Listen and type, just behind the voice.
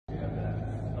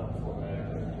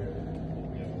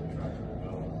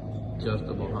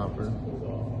adjustable hopper.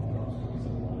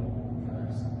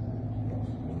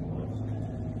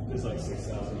 It's like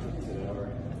 6,000 an hour.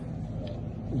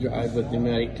 Drive with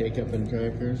pneumatic take-up and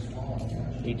trackers.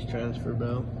 Each transfer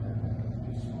belt.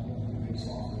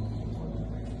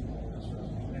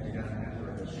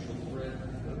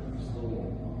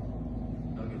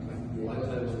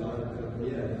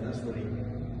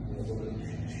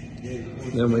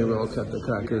 Then we roll cut the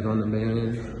crackers on the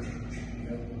band.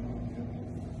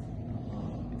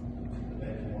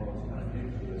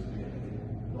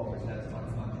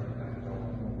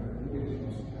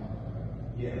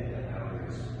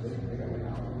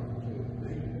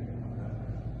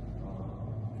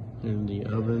 And the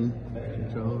oven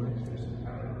controller.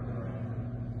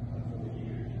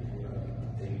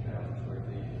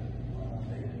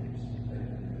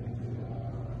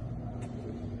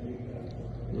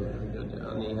 Go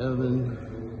down the oven.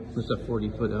 It's a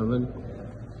 40-foot oven.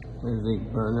 There's the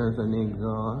burners and the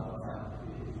exhaust.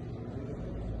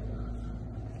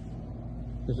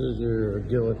 This is your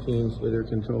guillotine slitter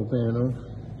control panel.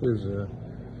 Here's a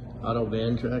auto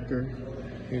band tracker.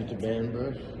 Here's the band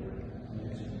brush.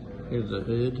 Here's the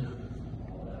hood.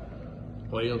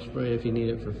 Oil spray if you need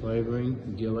it for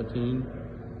flavoring. Guillotine.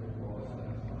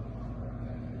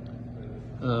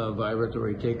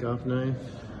 Vibratory takeoff knife.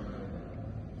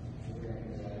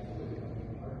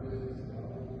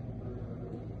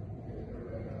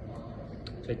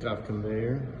 Takeoff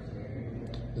conveyor.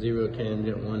 0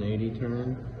 tangent 180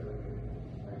 turn.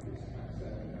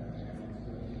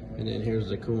 And then here's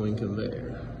the cooling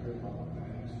conveyor.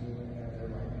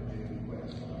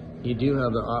 You do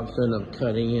have the option of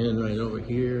cutting in right over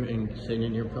here and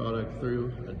sending your product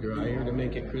through a dryer to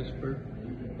make it crisper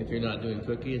if you're not doing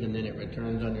cookies, and then it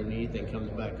returns underneath and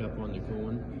comes back up on the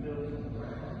cooling.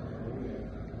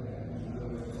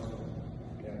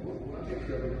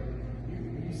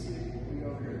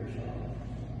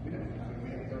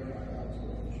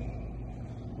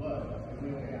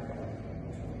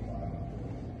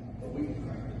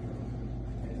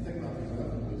 And the thing about these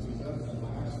ovens is ovens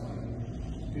last like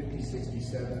 50, 60,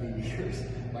 70 years.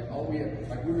 Like all we have,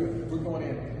 like we're going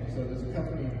in. So there's a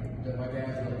company that my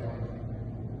dad's working on.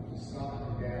 It's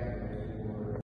not my dad.